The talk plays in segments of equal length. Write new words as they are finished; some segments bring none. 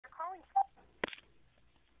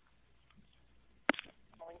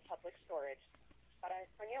public storage. Para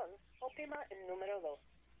español, oprima el número 2.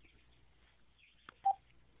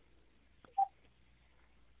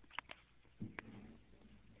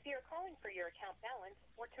 If you are calling for your account balance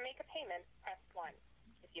or to make a payment, press 1.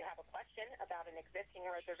 If you have a question about an existing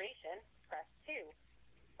reservation, press 2.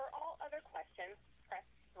 For all other questions, press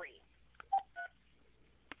 3.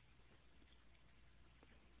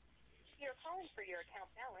 If you are calling for your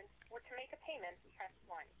account balance or to make a payment, press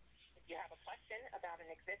 1. If you have a question about an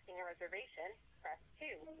existing reservation, press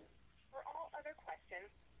 2. For all other questions,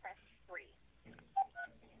 press 3.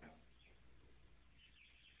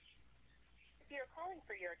 If you are calling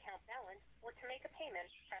for your account balance or to make a payment,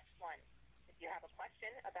 press 1. If you have a question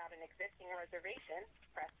about an existing reservation,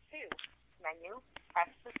 press 2. Menu, press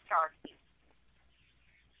the star key.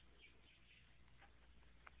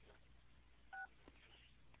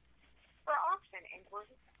 For auction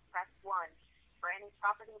inquiries, press 1. For any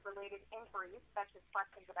property-related inquiries, such as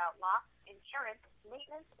questions about locks, insurance,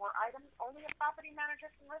 maintenance, or items only a property manager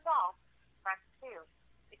can resolve, press 2.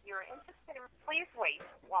 If you are interested in, please wait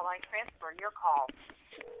while I transfer your call.